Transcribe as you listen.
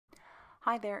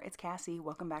Hi there, it's Cassie.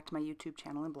 Welcome back to my YouTube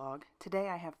channel and blog. Today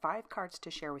I have 5 cards to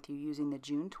share with you using the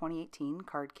June 2018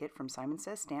 card kit from Simon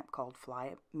Says Stamp called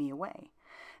Fly Me Away.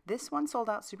 This one sold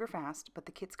out super fast, but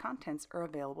the kit's contents are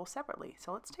available separately.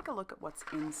 So let's take a look at what's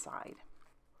inside.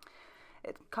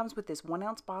 It comes with this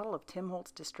 1-ounce bottle of Tim Holtz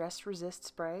Distress Resist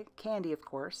Spray, candy of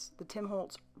course, the Tim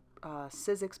Holtz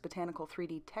Sizzix Botanical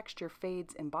 3D Texture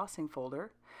Fades Embossing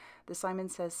Folder, the Simon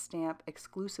Says Stamp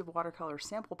Exclusive Watercolor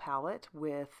Sample Palette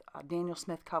with Daniel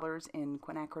Smith colors in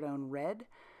quinacridone red,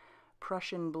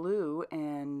 Prussian blue,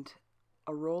 and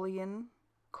Aurelian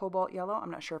cobalt yellow.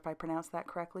 I'm not sure if I pronounced that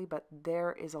correctly, but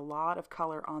there is a lot of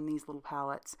color on these little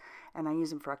palettes, and I use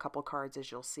them for a couple cards,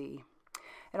 as you'll see.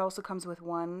 It also comes with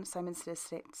one Simon Says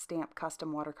Stamp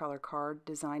custom watercolor card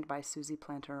designed by Susie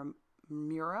Planter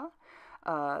Mura,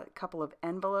 a couple of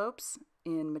envelopes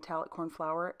in metallic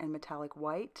cornflower and metallic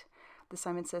white, the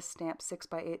Simon Says Stamp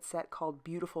 6x8 set called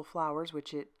Beautiful Flowers,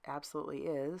 which it absolutely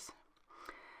is.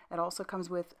 It also comes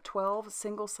with 12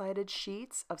 single-sided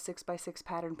sheets of 6x6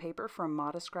 pattern paper from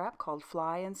Modest Scrap called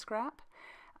Fly and Scrap.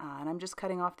 And I'm just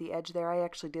cutting off the edge there. I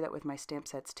actually do that with my stamp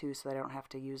sets too, so that I don't have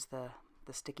to use the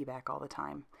sticky back all the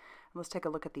time. And let's take a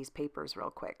look at these papers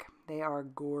real quick. They are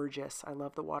gorgeous. I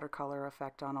love the watercolor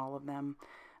effect on all of them.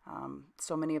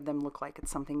 So many of them look like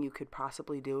it's something you could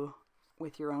possibly do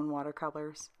with your own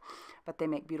watercolors, but they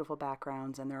make beautiful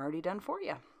backgrounds and they're already done for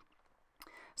you.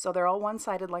 So they're all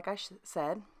one-sided, like I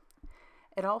said.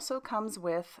 It also comes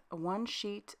with 1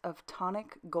 sheet of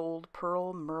tonic gold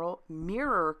pearl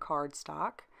mirror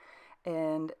cardstock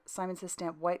and Simon Says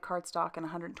Stamp white cardstock in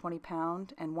 120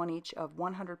 pound and 1 each of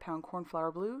 100 pound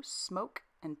cornflower blue, smoke,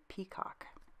 and peacock.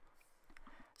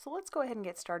 So let's go ahead and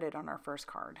get started on our first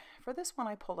card. For this one,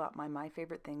 I pulled out my My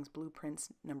Favorite Things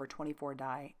Blueprints number 24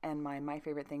 die and my My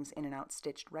Favorite Things In and Out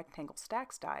Stitched Rectangle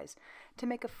Stacks dies to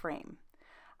make a frame.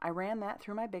 I ran that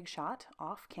through my Big Shot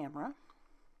off camera,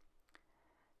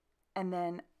 and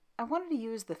then I wanted to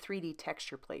use the 3D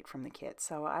texture plate from the kit,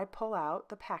 so I pull out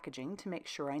the packaging to make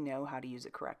sure I know how to use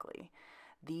it correctly.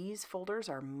 These folders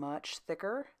are much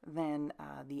thicker than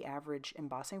the average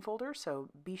embossing folder, so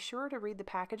be sure to read the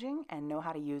packaging and know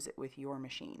how to use it with your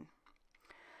machine.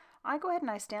 I go ahead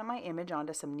and I stamp my image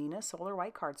onto some Neenah Solar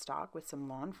White cardstock with some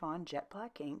Lawn Fawn Jet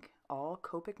Black ink, all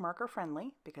Copic marker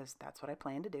friendly, because that's what I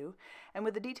plan to do. And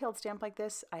with a detailed stamp like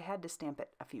this, I had to stamp it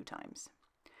a few times.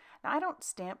 Now I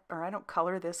don't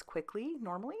color this quickly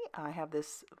normally. I have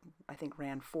this, I think,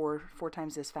 ran four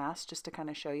times this fast just to kind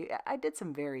of show you. I did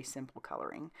some very simple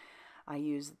coloring. I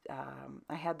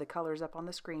had the colors up on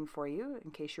the screen for you in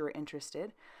case you were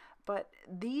interested. But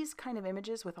these kind of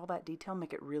images with all that detail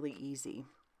make it really easy.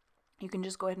 You can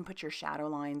just go ahead and put your shadow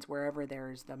lines wherever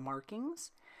there's the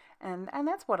markings. And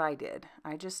that's what I did.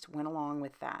 I just went along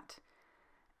with that.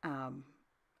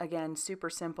 Again,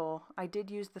 super simple. I did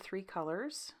use the 3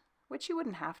 colors, which you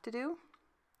wouldn't have to do,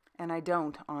 and I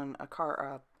don't on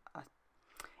a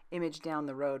image down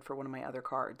the road for one of my other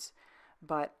cards.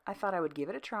 But I thought I would give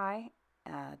it a try,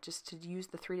 just to use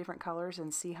the 3 different colors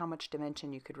and see how much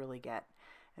dimension you could really get.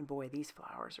 And boy, these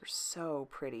flowers are so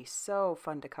pretty, so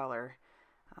fun to color.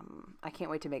 I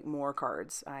can't wait to make more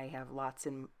cards. I have lots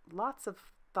of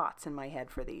thoughts in my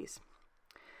head for these.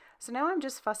 So now I'm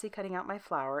just fussy cutting out my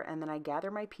flower, and then I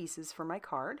gather my pieces for my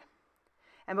card.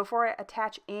 And before I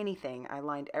attach anything, I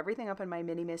lined everything up in my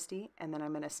Mini Misty, and then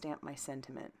I'm going to stamp my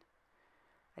sentiment.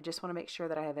 I just want to make sure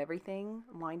that I have everything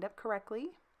lined up correctly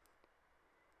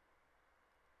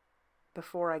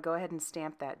before I go ahead and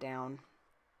stamp that down.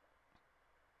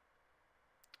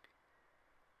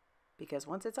 Because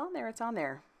once it's on there, it's on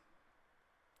there.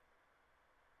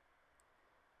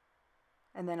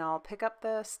 And then I'll pick up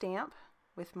the stamp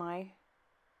with my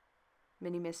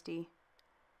Mini Misty,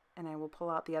 and I will pull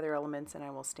out the other elements and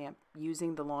I will stamp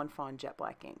using the Lawn Fawn Jet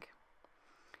Black ink.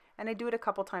 And I do it a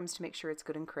couple times to make sure it's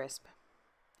good and crisp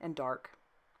and dark.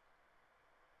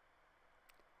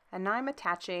 And now I'm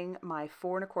attaching my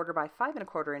 4 1/4 by 5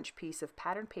 1/4 inch piece of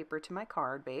patterned paper to my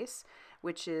card base,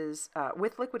 which is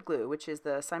with liquid glue, which is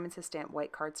the Simon Says Stamp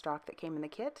white cardstock that came in the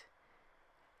kit.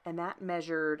 And that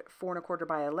measured 4 1/4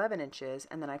 by 11 inches,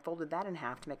 and then I folded that in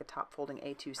half to make a top folding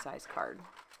A2 size card.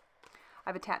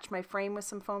 I've attached my frame with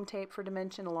some foam tape for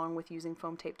dimension, along with using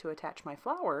foam tape to attach my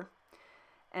flower.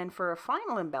 And for a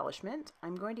final embellishment,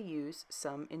 I'm going to use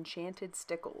some enchanted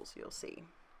stickles, you'll see.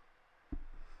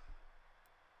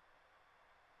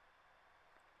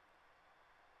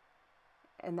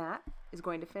 And that is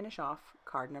going to finish off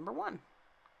card number 1.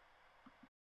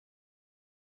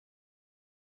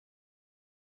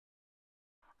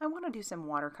 I want to do some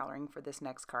watercoloring for this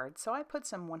next card, so I put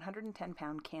some 110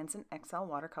 pound Kansen XL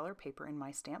watercolor paper in my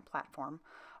stamp platform,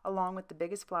 along with the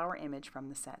biggest flower image from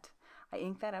the set. I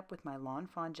ink that up with my Lawn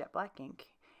Fawn jet black ink,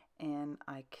 and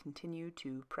I continue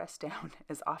to press down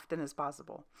as often as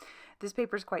possible. This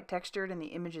paper is quite textured and the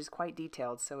image is quite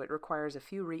detailed, so it requires a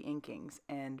few re-inkings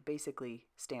and basically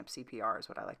stamp CPR is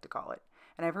what I like to call it.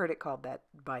 And I've heard it called that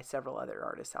by several other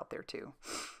artists out there too.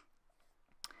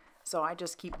 So I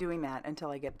just keep doing that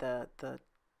until I get the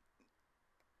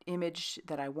image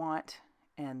that I want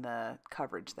and the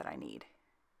coverage that I need.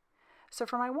 So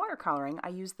for my watercoloring, I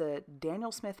use the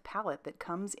Daniel Smith palette that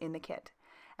comes in the kit.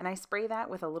 And I spray that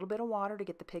with a little bit of water to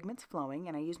get the pigments flowing,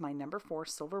 and I use my No. 4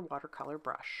 silver watercolor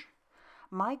brush.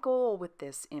 My goal with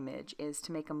this image is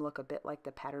to make them look a bit like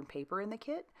the pattern paper in the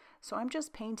kit, so I'm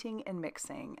just painting and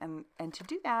mixing. And to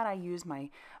do that, I use my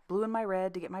blue and my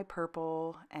red to get my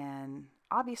purple, and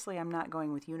obviously I'm not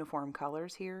going with uniform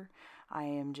colors here. I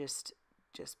am just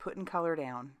putting color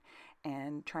down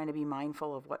and trying to be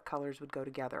mindful of what colors would go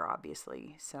together,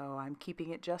 obviously. So I'm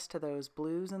keeping it just to those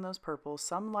blues and those purples,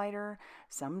 some lighter,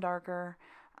 some darker,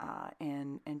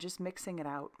 and just mixing it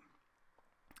out.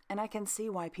 And I can see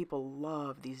why people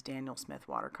love these Daniel Smith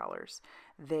watercolors.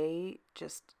 They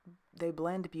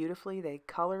blend beautifully, they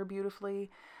color beautifully.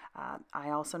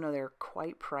 I also know they're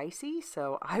quite pricey,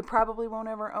 so I probably won't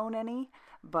ever own any,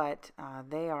 but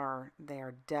they are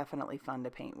definitely fun to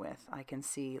paint with. I can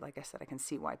see, like I said, I can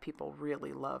see why people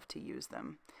really love to use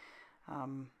them.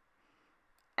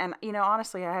 And you know,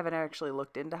 honestly, I haven't actually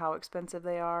looked into how expensive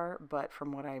they are, but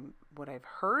from what I've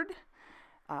heard,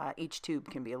 each tube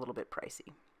can be a little bit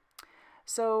pricey.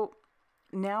 So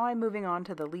now I'm moving on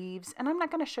to the leaves, and I'm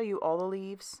not going to show you all the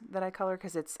leaves that I color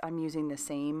because I'm using the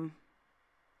same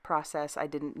process. I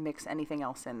didn't mix anything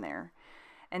else in there.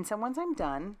 And so once I'm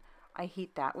done, I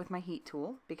heat that with my heat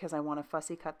tool because I want to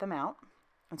fussy cut them out.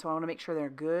 And so I want to make sure they're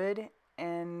good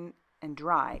and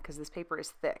dry because this paper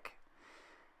is thick.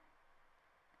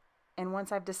 And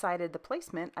once I've decided the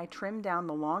placement, I trim down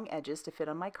the long edges to fit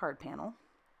on my card panel.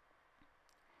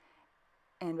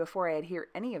 And before I adhere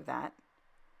any of that,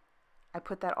 I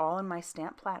put that all in my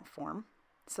stamp platform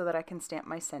so that I can stamp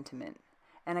my sentiment.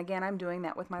 And again, I'm doing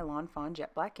that with my Lawn Fawn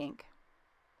jet black ink.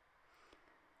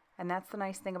 And that's the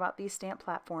nice thing about these stamp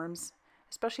platforms,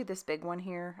 especially this big one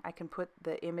here. I can put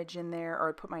the image in there,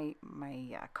 or put my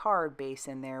card base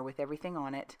in there with everything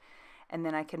on it. And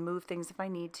then I can move things if I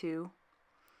need to,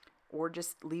 or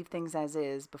just leave things as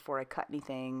is before I cut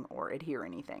anything or adhere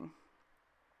anything.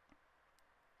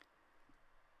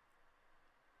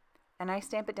 And I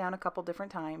stamp it down a couple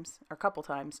times,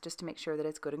 just to make sure that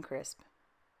it's good and crisp.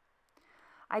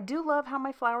 I do love how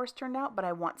my flowers turned out, but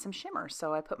I want some shimmer,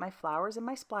 so I put my flowers in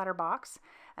my splatter box,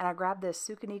 and I grab this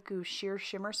Sukuniku Sheer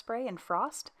Shimmer Spray and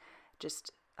Frost,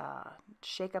 just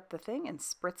shake up the thing and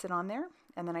spritz it on there,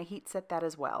 and then I heat set that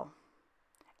as well.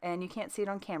 And you can't see it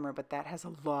on camera, but that has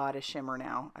a lot of shimmer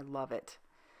now. I love it.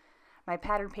 My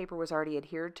pattern paper was already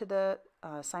adhered to the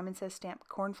Simon Says Stamp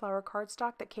cornflower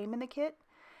cardstock that came in the kit,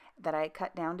 that I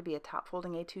cut down to be a top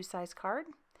folding A2 size card.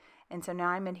 And so now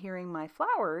I'm adhering my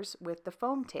flowers with the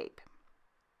foam tape.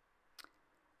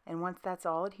 And once that's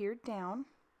all adhered down,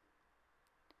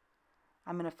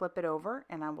 I'm going to flip it over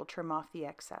and I will trim off the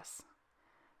excess,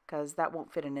 because that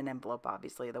won't fit in an envelope,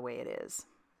 obviously, the way it is.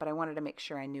 But I wanted to make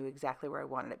sure I knew exactly where I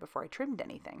wanted it before I trimmed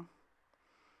anything.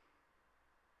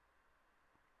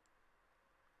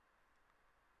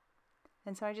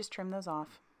 And so I just trim those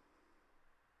off.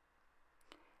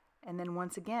 And then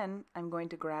once again, I'm going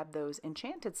to grab those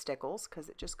enchanted stickles because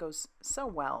it just goes so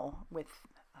well with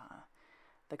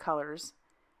the colors.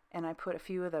 And I put a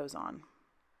few of those on.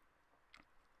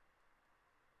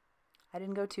 I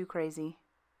didn't go too crazy.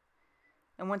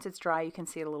 And once it's dry, you can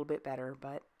see it a little bit better,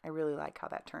 but I really like how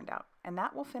that turned out. And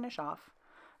that will finish off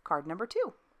card number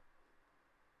 2.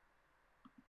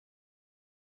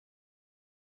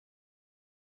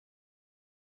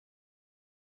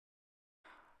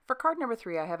 For card number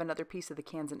 3, I have another piece of the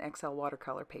Kansan XL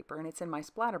watercolor paper, and it's in my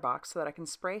splatter box so that I can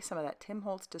spray some of that Tim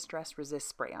Holtz Distress Resist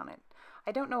spray on it.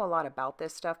 I don't know a lot about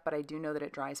this stuff, but I do know that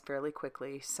it dries fairly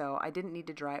quickly, so I didn't need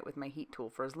to dry it with my heat tool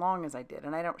for as long as I did,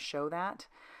 and I don't show that.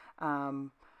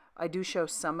 I do show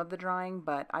some of the drying,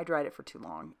 but I dried it for too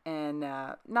long. And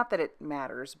not that it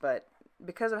matters, but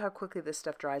because of how quickly this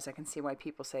stuff dries, I can see why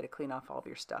people say to clean off all of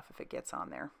your stuff if it gets on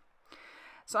there.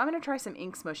 So I'm going to try some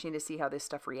ink smushing to see how this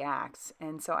stuff reacts.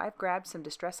 And so I've grabbed some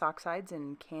Distress Oxides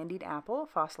in Candied Apple,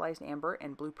 Fossilized Amber,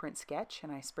 and Blueprint Sketch,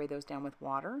 and I spray those down with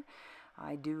water.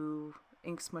 I do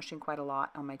ink smushing quite a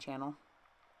lot on my channel.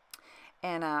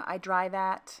 And I dry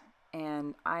that,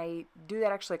 and I do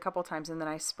that actually a couple times, and then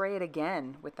I spray it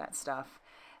again with that stuff,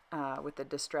 with the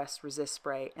Distress Resist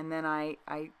spray. And then I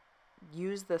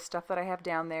use the stuff that I have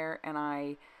down there, and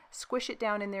I squish it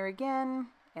down in there again,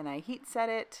 and I heat set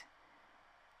it.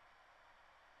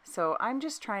 So I'm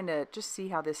just trying to see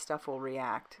how this stuff will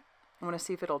react. I want to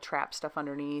see if it'll trap stuff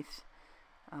underneath.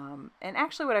 And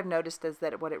actually what I've noticed is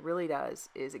that what it really does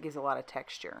is it gives a lot of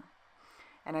texture.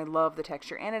 And I love the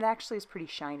texture, and it actually is pretty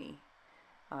shiny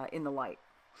in the light.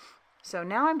 So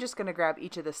now I'm just going to grab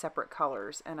each of the separate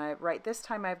colors, and this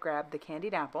time I've grabbed the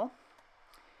candied apple,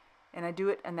 and I do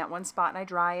it in that one spot and I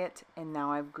dry it, and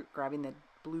now I'm grabbing the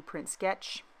blueprint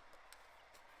sketch,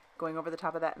 going over the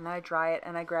top of that, and then I dry it,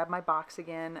 and I grab my box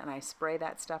again and I spray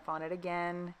that stuff on it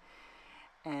again,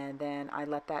 and then I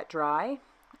let that dry,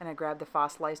 and I grab the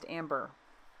fossilized amber,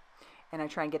 and I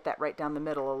try and get that right down the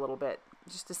middle a little bit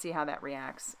just to see how that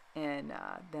reacts, and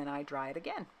then I dry it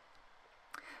again.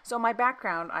 So my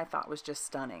background I thought was just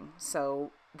stunning.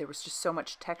 So there was just so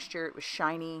much texture, it was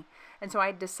shiny, and so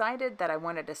I decided that I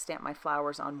wanted to stamp my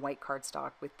flowers on white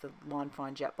cardstock with the Lawn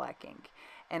Fawn Jet Black ink.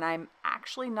 And I'm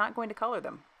actually not going to color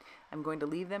them. I'm going to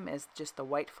leave them as just the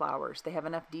white flowers. They have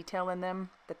enough detail in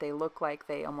them that they look like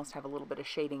they almost have a little bit of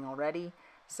shading already.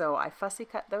 So I fussy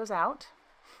cut those out,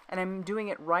 and I'm doing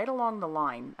it right along the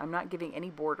line. I'm not giving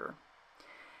any border.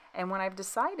 And when I've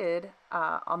decided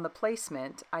on the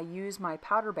placement, I use my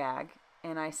powder bag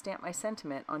and I stamp my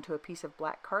sentiment onto a piece of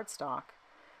black cardstock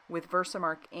with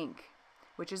Versamark ink,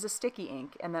 which is a sticky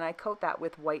ink, and then I coat that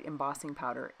with white embossing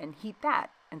powder and heat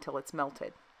that until it's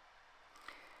melted.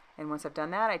 And once I've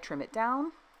done that, I trim it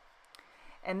down.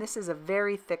 And this is a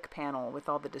very thick panel with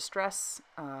all the Distress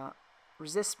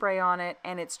resist spray on it,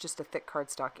 and it's just a thick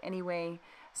cardstock anyway.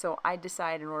 So I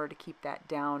decide in order to keep that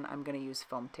down, I'm going to use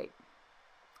foam tape.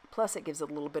 Plus it gives it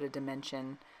a little bit of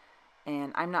dimension,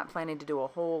 and I'm not planning to do a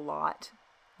whole lot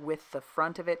with the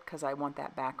front of it because I want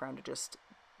that background to just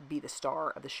be the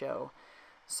star of the show.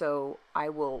 So I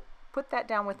will put that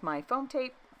down with my foam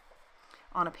tape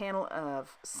on a panel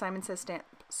of Simon Says Stamp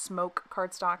Smoke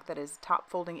cardstock that is top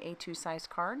folding A2 size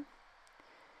card.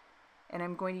 And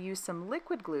I'm going to use some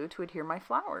liquid glue to adhere my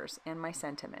flowers and my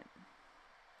sentiment.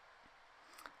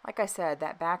 Like I said,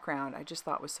 that background I just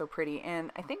thought was so pretty,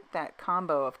 and I think that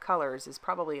combo of colors is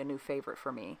probably a new favorite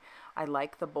for me. I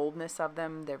like the boldness of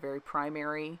them. They're very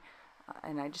primary,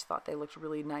 and I just thought they looked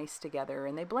really nice together,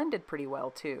 and they blended pretty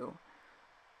well too.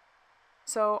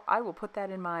 So I will put that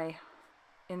in my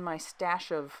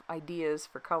stash of ideas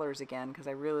for colors again, because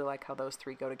I really like how those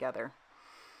three go together.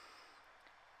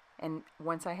 And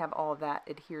once I have all of that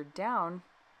adhered down,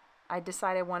 I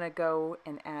decide I want to go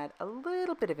and add a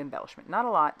little bit of embellishment. Not a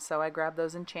lot, so I grab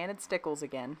those enchanted stickles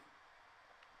again.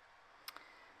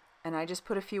 And I just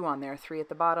put a few on there, 3 at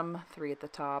the bottom, 3 at the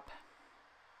top.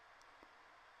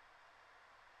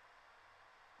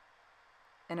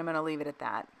 And I'm going to leave it at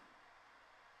that.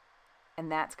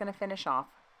 And that's going to finish off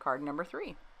card number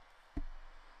 3.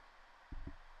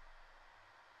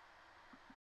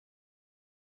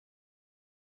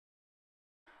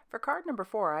 For card number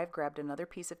 4, I've grabbed another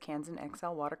piece of Kansen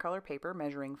XL watercolor paper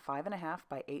measuring 5.5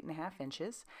 by 8.5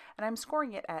 inches, and I'm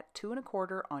scoring it at 2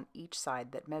 1/4 on each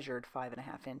side that measured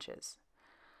 5.5 inches.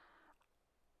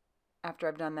 After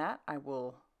I've done that, I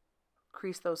will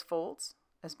crease those folds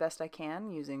as best I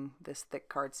can using this thick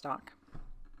cardstock.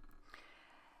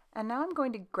 And now I'm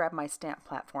going to grab my stamp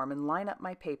platform and line up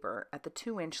my paper at the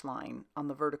 2-inch line on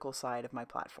the vertical side of my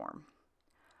platform.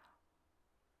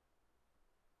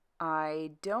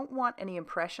 I don't want any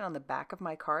impression on the back of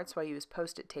my card, so I use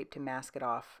Post-it tape to mask it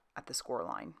off at the score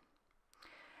line.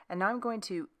 And now I'm going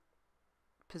to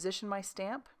position my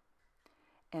stamp,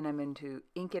 and I'm going to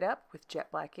ink it up with jet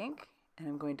black ink, and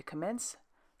I'm going to commence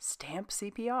stamp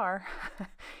CPR.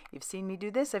 You've seen me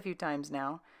do this a few times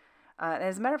now.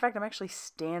 As a matter of fact, I'm actually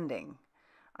standing.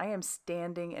 I am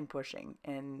standing and pushing,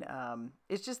 and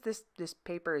it's just this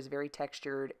paper is very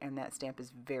textured, and that stamp is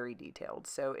very detailed,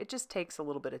 so it just takes a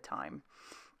little bit of time.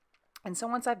 And so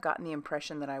once I've gotten the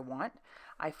impression that I want,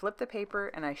 I flip the paper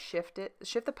and I shift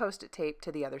the Post-it tape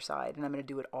to the other side, and I'm going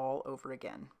to do it all over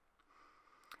again.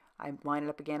 I line it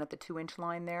up again at the 2-inch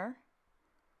line there,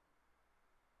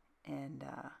 and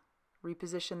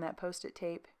reposition that Post-it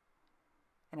tape,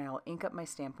 and I'll ink up my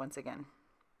stamp once again.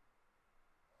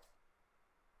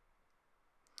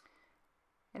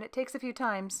 And it takes a few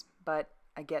times, but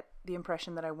I get the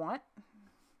impression that I want.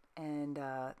 And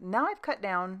now I've cut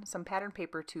down some pattern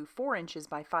paper to 4 inches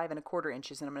by 5 1/4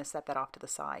 inches, and I'm going to set that off to the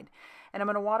side. And I'm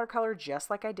going to watercolor just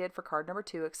like I did for card number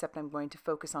 2, except I'm going to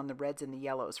focus on the reds and the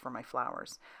yellows for my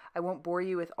flowers. I won't bore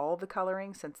you with all the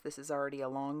coloring since this is already a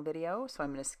long video, so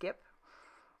I'm going to skip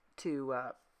to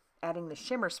adding the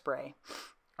shimmer spray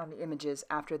on the images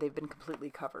after they've been completely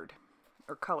covered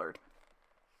or colored.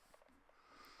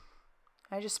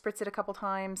 I just spritz it a couple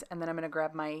times, and then I'm going to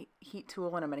grab my heat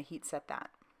tool and I'm going to heat set that.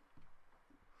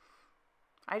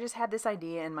 I just had this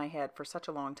idea in my head for such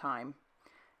a long time.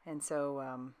 And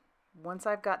so once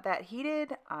I've got that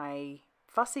heated, I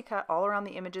fussy cut all around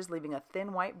the images, leaving a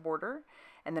thin white border,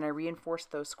 and then I reinforce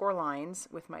those score lines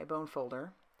with my bone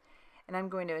folder. And I'm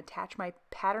going to attach my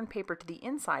pattern paper to the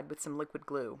inside with some liquid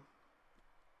glue.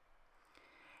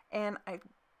 And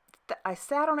I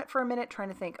sat on it for a minute trying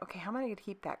to think, okay, how am I going to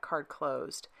keep that card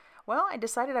closed? Well, I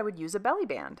decided I would use a belly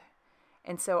band.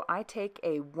 And so I take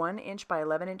a 1 inch by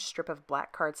 11 inch strip of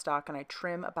black cardstock and I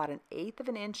trim about 1/8 of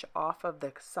an inch off of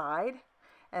the side,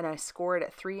 and I score it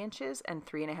at 3 inches and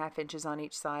 3.5 inches on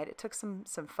each side. It took some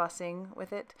fussing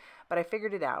with it, but I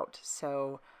figured it out.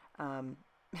 So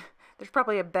there's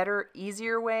probably a better,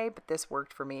 easier way, but this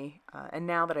worked for me. And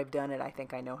now that I've done it, I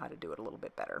think I know how to do it a little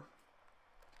bit better.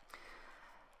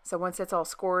 So once it's all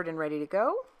scored and ready to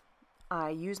go, I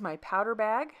use my powder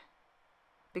bag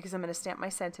because I'm going to stamp my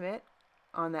sentiment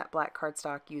on that black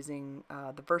cardstock using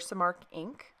the Versamark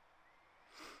ink.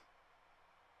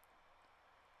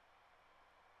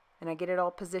 And I get it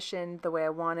all positioned the way I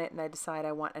want it, and I decide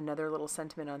I want another little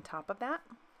sentiment on top of that.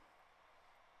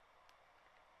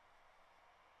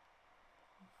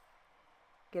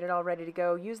 Get it all ready to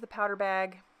go, use the powder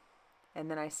bag,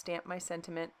 and then I stamp my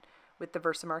sentiment with the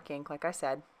Versamark ink, like I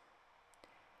said.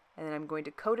 And then I'm going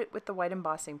to coat it with the white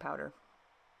embossing powder.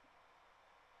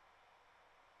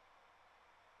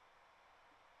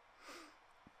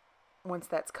 Once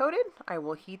that's coated, I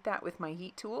will heat that with my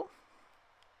heat tool.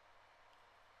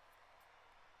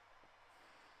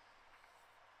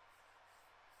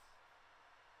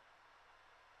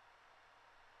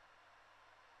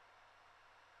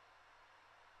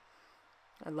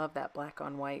 I love that black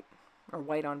on white, or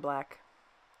white on black.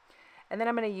 And then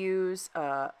I'm going to use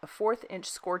a 1/4 inch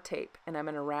score tape, and I'm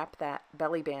going to wrap that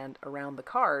belly band around the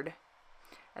card,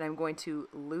 and I'm going to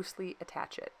loosely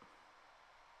attach it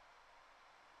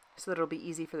so that it'll be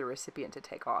easy for the recipient to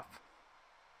take off.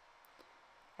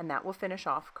 And that will finish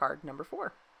off card number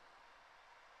 4.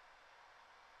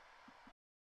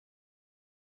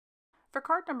 For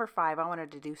card number 5, I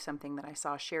wanted to do something that I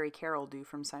saw Sherry Carroll do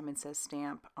from Simon Says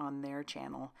Stamp on their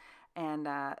channel. And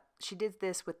she did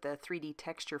this with the 3D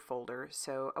texture folder,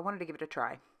 so I wanted to give it a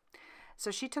try.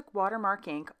 So she took watermark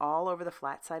ink all over the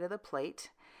flat side of the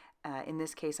plate. In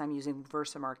this case, I'm using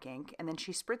Versamark ink. And then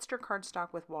she spritzed her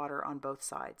cardstock with water on both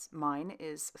sides. Mine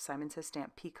is Simon Says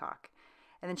Stamp Peacock.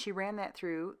 And then she ran that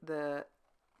through the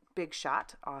Big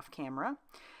Shot off camera.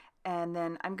 And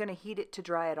then I'm going to heat it to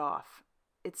dry it off.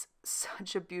 It's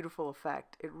such a beautiful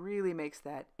effect. It really makes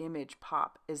that image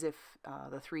pop as if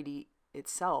the 3D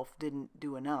itself didn't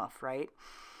do enough, right?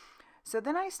 So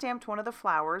then I stamped one of the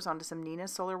flowers onto some Nina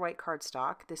Solar White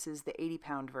cardstock. This is the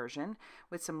 80-pound version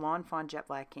with some Lawn Fawn Jet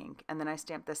Black ink. And then I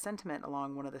stamped the sentiment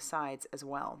along one of the sides as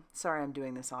well. Sorry I'm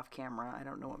doing this off camera. I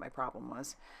don't know what my problem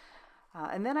was.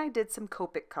 And then I did some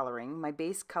Copic coloring. My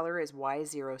base color is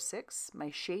Y06.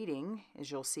 My shading,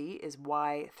 as you'll see, is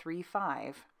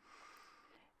Y35.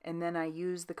 And then I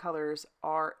use the colors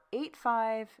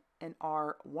R85 and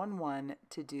R11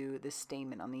 to do the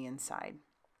stamen on the inside.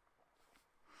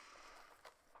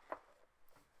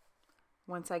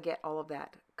 Once I get all of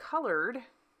that colored,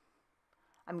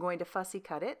 I'm going to fussy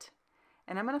cut it.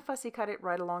 And I'm going to fussy cut it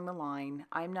right along the line.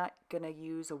 I'm not going to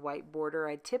use a white border.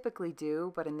 I typically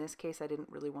do, but in this case I didn't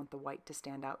really want the white to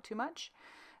stand out too much.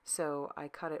 So I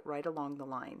cut it right along the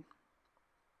line.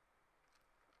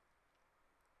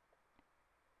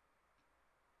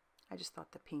 I just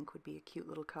thought the pink would be a cute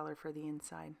little color for the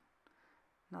inside.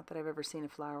 Not that I've ever seen a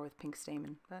flower with pink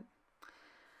stamen, but...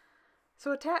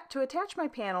 So to attach my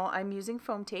panel, I'm using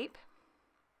foam tape,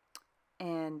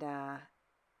 and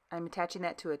I'm attaching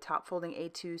that to a top folding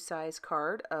A2 size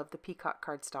card of the Peacock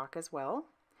cardstock as well.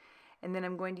 And then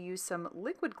I'm going to use some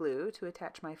liquid glue to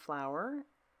attach my flower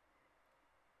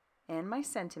and my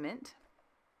sentiment.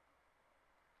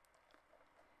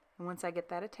 And once I get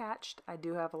that attached, I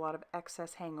do have a lot of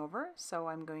excess hangover, so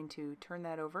I'm going to turn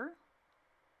that over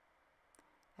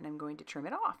and I'm going to trim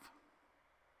it off.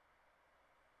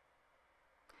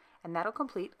 And that'll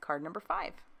complete card number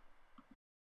 5.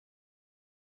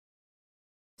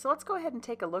 So let's go ahead and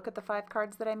take a look at the 5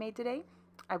 cards that I made today.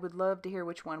 I would love to hear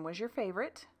which one was your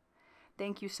favorite.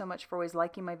 Thank you so much for always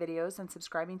liking my videos and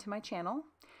subscribing to my channel.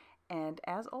 And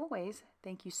as always,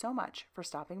 thank you so much for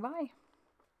stopping by.